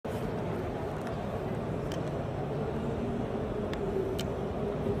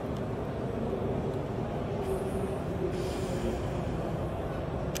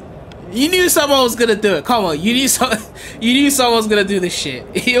You knew someone was gonna do it. Come on, you knew someone was gonna do this shit.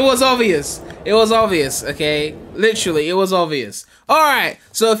 It was obvious. It was obvious, okay? Literally, it was obvious. Alright,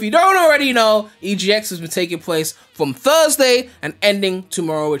 so if you don't already know, EGX has been taking place from Thursday and ending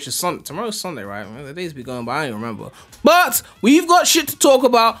tomorrow, which is Sunday. Tomorrow's Sunday, right? I mean, the days be going by, I don't remember. But we've got shit to talk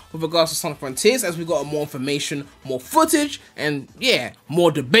about with regards to Sonic Frontiers, as we got more information, more footage, and yeah,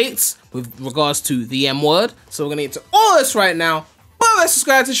 more debates with regards to the M word. So we're gonna get to all this right now. But let's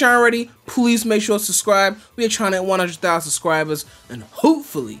subscribe to the channel already. Please make sure to subscribe. We are trying to hit 100,000 subscribers and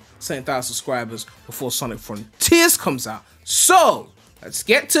hopefully 7,000 subscribers before Sonic Frontiers comes out. So let's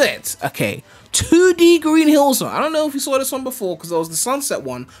get to it. Okay, 2D Green Hill Zone. I don't know if you saw this one before because it was the sunset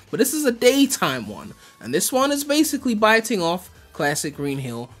one, but this is a daytime one. And this one is basically biting off classic Green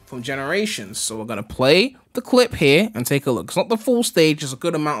Hill from Generations. So we're going to play the clip here and take a look. It's not the full stage, it's a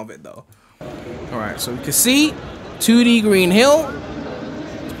good amount of it though. Alright, so we can see 2D Green Hill.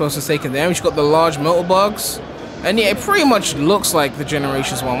 Supposed to take it there. We've got the large metal bugs. And yeah, it pretty much looks like the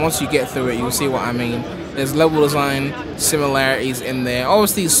Generations one. Once you get through it, you'll see what I mean. There's level design similarities in there.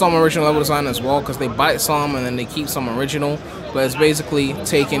 Obviously, some original level design as well, because they bite some and then they keep some original. But it's basically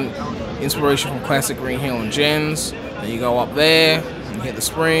taking inspiration from classic Green Hill and Gens. Then you go up there and hit the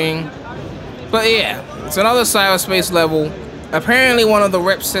spring. But yeah, it's another cyberspace level. Apparently, one of the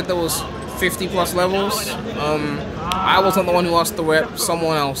reps said there was 50 plus levels. I wasn't the one who asked the rep.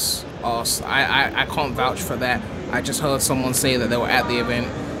 Someone else asked. I can't vouch for that. I just heard someone say that they were at the event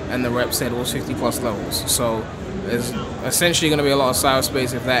and the rep said it was 50 plus levels. So there's essentially going to be a lot of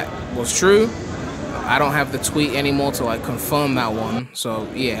cyberspace if that was true. I don't have the tweet anymore to like confirm that one. So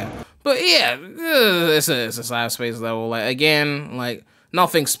yeah. But yeah, it's a cyberspace level. Like again, like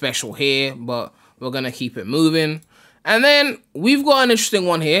nothing special here, but we're going to keep it moving. And then we've got an interesting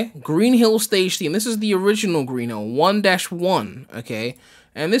one here, Green Hill stage theme. This is the original Green Hill, 1-1, okay?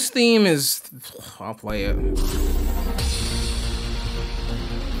 And this theme is, I'll play it.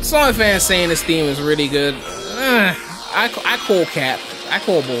 Some fans saying this theme is really good. I call cap, I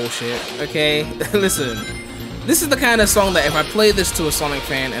call bullshit, okay? Listen, this is the kind of song that if I played this to a Sonic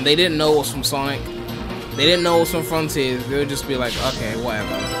fan and they didn't know it was from Sonic, they didn't know it was from Frontiers, they would just be like, okay,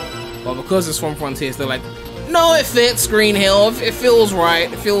 whatever. But because it's from Frontiers, they're like, no, it fits Green Hill. It feels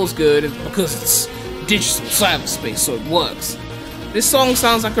right. It feels good because it's digital cyberspace, so it works. This song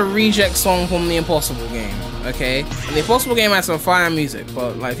sounds like a reject song from the Impossible game, okay? And the Impossible game had some fire music,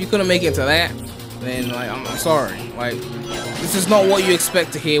 but like if you couldn't make it to that, then like I'm sorry. Like this is not what you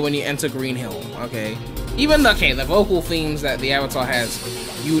expect to hear when you enter Green Hill, okay? Even the vocal themes that the Avatar has,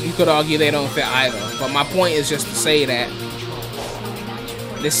 you could argue they don't fit either. But my point is just to say that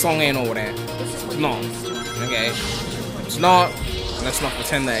this song ain't all that. It's not. Okay, it's not. Let's not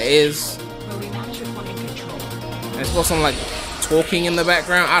pretend that it is. And it's got some like talking in the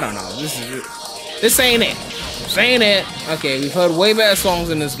background. I don't know. This ain't it. This ain't it. Okay, we've heard way better songs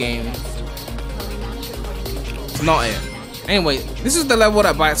in this game. It's not it. Anyway, this is the level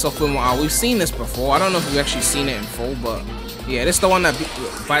that bites off Windmill Isle. We've seen this before. I don't know if we've actually seen it in full, but yeah, this is the one that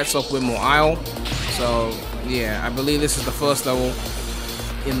bites off Windmill Isle. So yeah, I believe this is the first level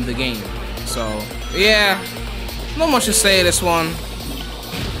in the game. So yeah, not much to say this one.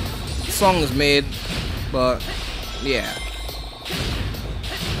 The song is mid, but yeah.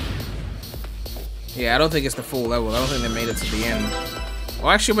 Yeah, I don't think it's the full level. I don't think they made it to the end. Oh,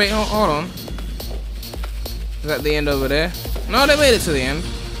 actually, wait, hold on. Is that the end over there? No, they made it to the end.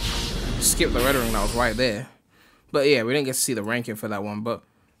 Skip the red ring that was right there. But yeah, we didn't get to see the ranking for that one. But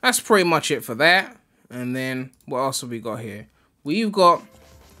that's pretty much it for that. And then, what else have we got here? We've got...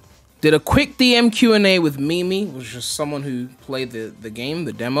 Did a quick DM Q&A with Mimi, which is someone who played the game,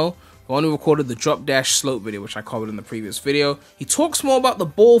 the demo. The one who recorded the drop dash slope video, which I covered in the previous video. He talks more about the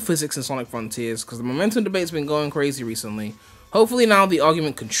ball physics in Sonic Frontiers, because the momentum debate's been going crazy recently. Hopefully now the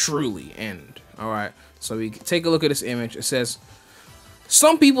argument can truly end. Alright, so we take a look at this image. It says,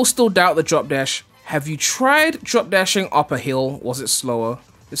 some people still doubt the drop dash. Have you tried drop dashing up a hill? Was it slower?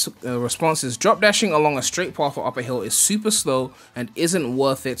 This response is, drop dashing along a straight path or up a hill is super slow and isn't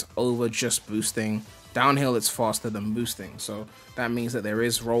worth it over just boosting. Downhill it's faster than boosting. So that means that there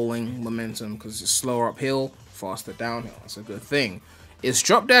is rolling momentum because it's slower uphill, faster downhill. That's a good thing. Is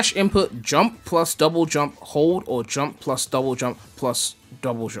drop dash input jump plus double jump, hold, or jump plus double jump plus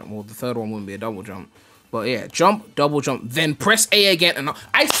double jump? Well, the third one wouldn't be a double jump. But yeah, jump, double jump, then press A again. And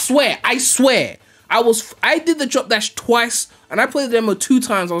I swear, I did the drop dash twice, and I played the demo 2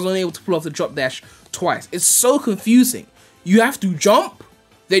 times. I was only able to pull off the drop dash twice. It's so confusing. You have to jump,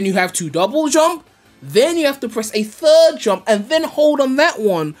 then you have to double jump, then you have to press a third jump, and then hold on that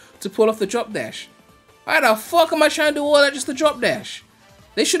one to pull off the drop dash. Why the fuck am I trying to do all that just to drop dash?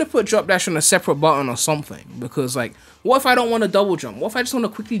 They should have put drop dash on a separate button or something, because like, what if I don't want to double jump? What if I just want to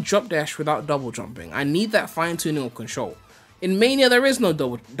quickly drop dash without double jumping? I need that fine tuning of control. In Mania, there is no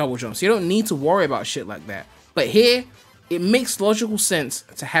double jump, so you don't need to worry about shit like that. But here, it makes logical sense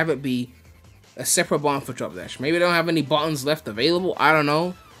to have it be a separate button for drop dash. Maybe they don't have any buttons left available, I don't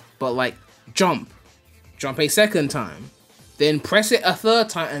know. But like, jump a second time, then press it a third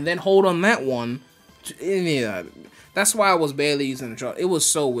time, and then hold on that one. Yeah, that's why I was barely using the drop. It was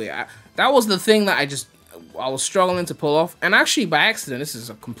so weird. That was the thing that I was struggling to pull off. And actually, by accident, this is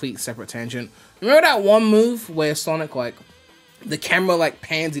a complete separate tangent. Remember that one move where Sonic, like, the camera like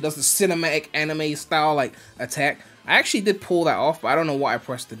pans, he does the cinematic anime style like attack? I actually did pull that off, but I don't know what I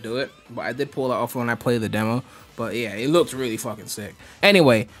pressed to do it. But I did pull that off when I played the demo. But yeah, it looked really fucking sick.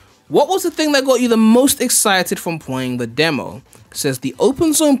 Anyway, what was the thing that got you the most excited from playing the demo? It says the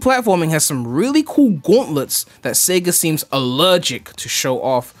open zone platforming has some really cool gauntlets that Sega seems allergic to show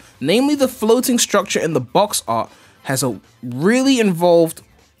off. Namely, the floating structure in the box art has a really involved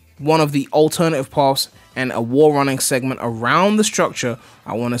one of the alternative paths and a wall running segment around the structure.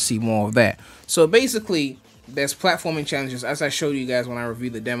 I want to see more of that. So basically, there's platforming challenges, as I showed you guys when I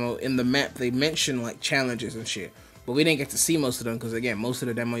reviewed the demo. In the map, they mention like challenges and shit, but we didn't get to see most of them because, again, most of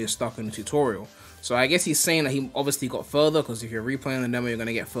the demo you're stuck in the tutorial. So I guess he's saying that he obviously got further, because if you're replaying the demo, you're going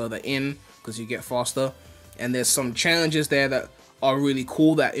to get further in because you get faster. And there's some challenges there that are really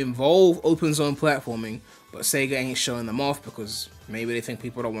cool that involve open zone platforming, but Sega ain't showing them off because maybe they think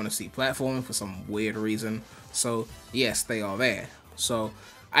people don't want to see platforming for some weird reason. So yes, they are there. So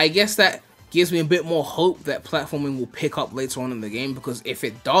I guess that gives me a bit more hope that platforming will pick up later on in the game, because if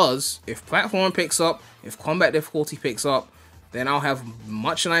it does, if platforming picks up, if combat difficulty picks up, then I'll have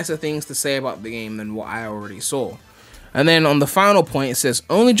much nicer things to say about the game than what I already saw. And then on the final point, it says,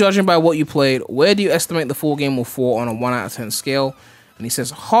 only judging by what you played, where do you estimate the full game will fall on a 1 out of 10 scale? And he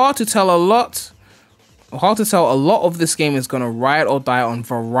says, hard to tell a lot of this game is going to ride or die on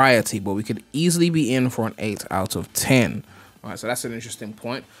variety, but we could easily be in for an 8 out of 10. Alright, so that's an interesting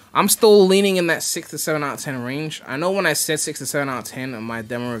point. I'm still leaning in that 6 to 7 out of 10 range. I know when I said 6 to 7 out of 10 in my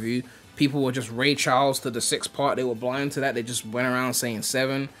demo review, people were just Ray Charles to the 6 part. They were blind to that. They just went around saying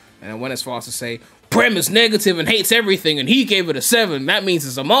 7, and I went as far as to say, Prem is negative and hates everything, and he gave it a 7. That means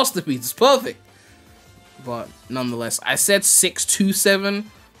it's a masterpiece. It's perfect. But nonetheless, I said 6 to 7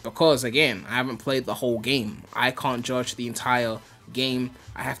 because, again, I haven't played the whole game. I can't judge the entire game.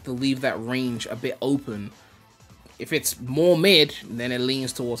 I have to leave that range a bit open. If it's more mid, then it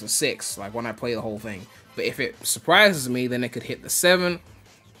leans towards a 6, like when I play the whole thing. But if it surprises me, then it could hit the 7,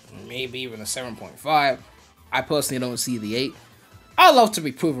 maybe even a 7.5. I personally don't see the 8. I love to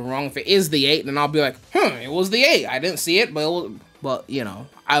be proven wrong. If it is the 8, then I'll be like, it was the 8. I didn't see it, but you know,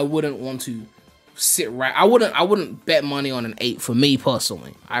 I wouldn't want to sit right. I wouldn't bet money on an 8 for me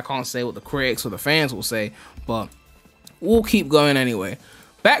personally. I can't say what the critics or the fans will say, but we'll keep going anyway.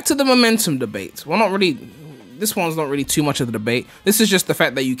 Back to the momentum debate. This one's not really too much of the debate. This is just the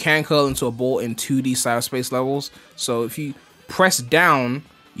fact that you can curl into a ball in 2D cyberspace levels. So if you press down,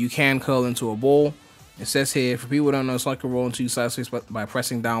 you can curl into a ball. It says here, for people who don't know, it's like a roll into cyberspace by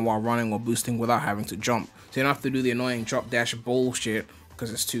pressing down while running or boosting without having to jump. So you don't have to do the annoying drop dash bullshit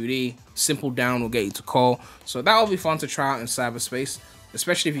because it's 2D. Simple down will get you to call. So that will be fun to try out in cyberspace,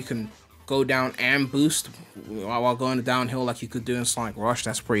 especially if you can go down and boost while going downhill like you could do in Sonic Rush.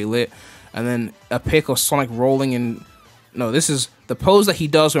 That's pretty lit. And then a pick of Sonic rolling in. No, this is the pose that he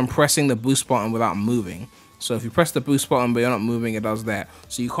does when pressing the boost button without moving. So if you press the boost button but you're not moving, it does that.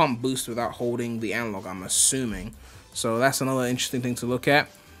 So you can't boost without holding the analog, I'm assuming. So that's another interesting thing to look at.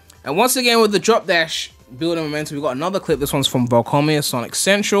 And once again, with the drop dash building momentum, we've got another clip. This one's from Volcomia Sonic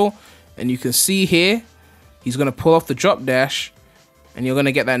Central. And you can see here, he's going to pull off the drop dash. And you're going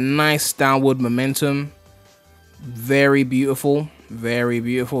to get that nice downward momentum. Very beautiful. Very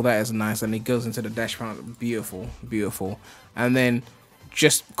beautiful. That is nice. And he goes into the dash panel. Beautiful. Beautiful. And then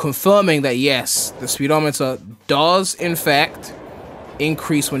just confirming that, yes, the speedometer does, in fact,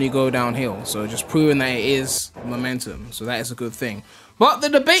 increase when you go downhill. So just proving that it is momentum. So that is a good thing. But the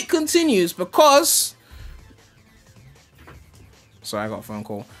debate continues because... Sorry, I got a phone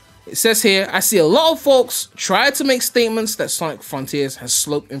call. It says here, I see a lot of folks try to make statements that Sonic Frontiers has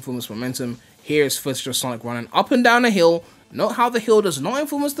slope influence momentum. Here is footage of Sonic running up and down a hill. Note how the hill does not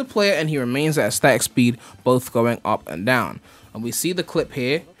influence the player and he remains at a static speed, both going up and down. And we see the clip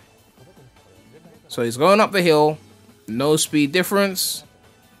here. So he's going up the hill, no speed difference.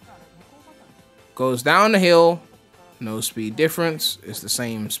 Goes down the hill, no speed difference. It's the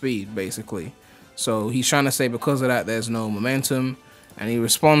same speed, basically. So he's trying to say because of that, there's no momentum. And he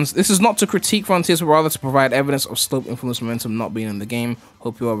responds, "This is not to critique Frontiers, but rather to provide evidence of slope influence momentum not being in the game.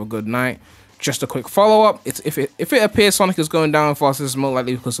 Hope you have a good night." Just a quick follow-up. If it appears Sonic is going down fast, this is more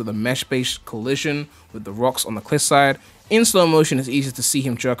likely because of the mesh-based collision with the rocks on the cliffside. In slow motion, it's easy to see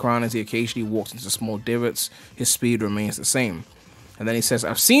him jerk around as he occasionally walks into small divots. His speed remains the same. And then he says,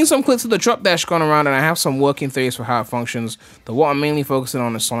 "I've seen some clips of the drop dash gone around, and I have some working theories for how it functions. Though what I'm mainly focusing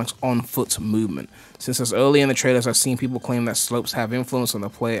on is Sonic's on-foot movement. Since as early in the trailers, I've seen people claim that slopes have influence on the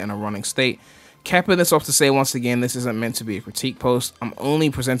player in a running state. Capping this off to say once again, this isn't meant to be a critique post. I'm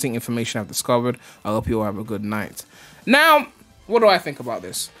only presenting information I've discovered. I hope you all have a good night." Now, what do I think about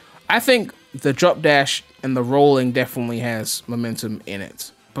this? I think the drop dash and the rolling definitely has momentum in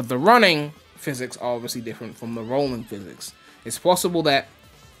it. But the running physics are obviously different from the rolling physics. It's possible that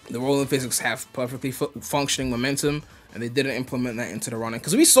the rolling physics have perfectly functioning momentum and they didn't implement that into the running.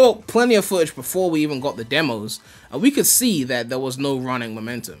 Because we saw plenty of footage before we even got the demos, and we could see that there was no running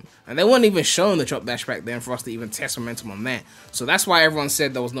momentum. And they weren't even showing the drop dash back then for us to even test momentum on that. So that's why everyone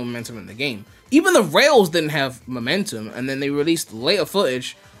said there was no momentum in the game. Even the rails didn't have momentum, and then they released later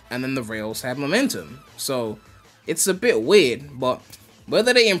footage, and then the rails had momentum. So it's a bit weird, but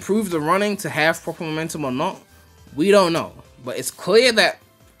whether they improved the running to have proper momentum or not, we don't know. But it's clear that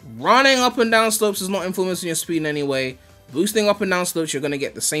running up and down slopes is not influencing your speed in any way. Boosting up and down slopes, you're going to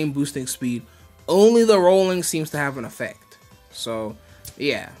get the same boosting speed. Only the rolling seems to have an effect. So,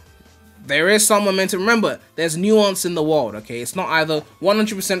 yeah. There is some momentum. Remember, there's nuance in the world, okay? It's not either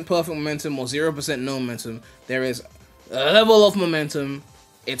 100% perfect momentum or 0% no momentum. There is a level of momentum.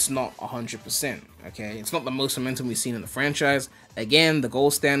 It's not 100%, okay? It's not the most momentum we've seen in the franchise. Again, the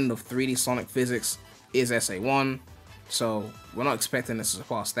gold standard of 3D Sonic physics is SA1. So we're not expecting this to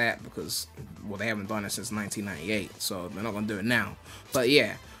surpass that because, well, they haven't done it since 1998, so they're not going to do it now. But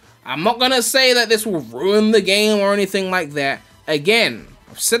yeah, I'm not going to say that this will ruin the game or anything like that. Again,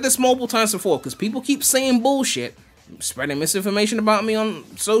 I've said this multiple times before because people keep saying bullshit, spreading misinformation about me on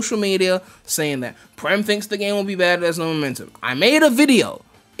social media, saying that Prem thinks the game will be bad, there's no momentum. I made a video.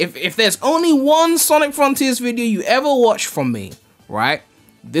 If there's only one Sonic Frontiers video you ever watch from me, right,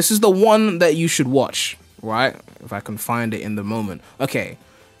 this is the one that you should watch. Right? If I can find it in the moment. Okay.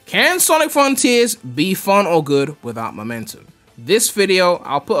 Can Sonic Frontiers be fun or good without momentum? This video,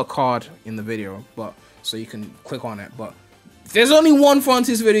 I'll put a card in the video, but so you can click on it. But if there's only one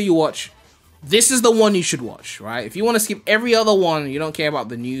Frontiers video you watch, this is the one you should watch, right? If you want to skip every other one, you don't care about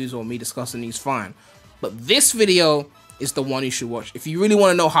the news or me discussing news, fine. But this video is the one you should watch. If you really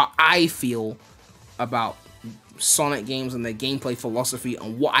want to know how I feel about Sonic games and their gameplay philosophy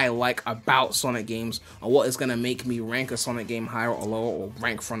and what I like about Sonic games and what is going to make me rank a Sonic game higher or lower or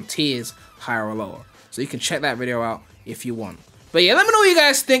rank Frontiers higher or lower. So you can check that video out if you want. But yeah, let me know what you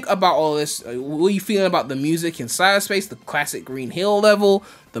guys think about all this. What are you feeling about the music in Cyberspace, the classic Green Hill level,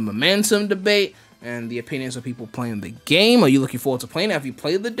 the momentum debate, and the opinions of people playing the game? Are you looking forward to playing it? Have you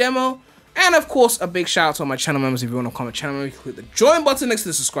played the demo? And of course, a big shout out to all my channel members. If you want to become a channel member, you can click the join button next to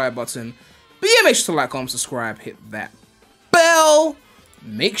the subscribe button. But yeah, make sure to like, comment, subscribe, hit that bell.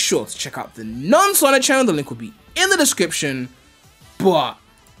 Make sure to check out the non-Sonic channel. The link will be in the description. But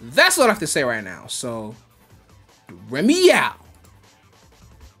that's all I have to say right now. So, Premy out.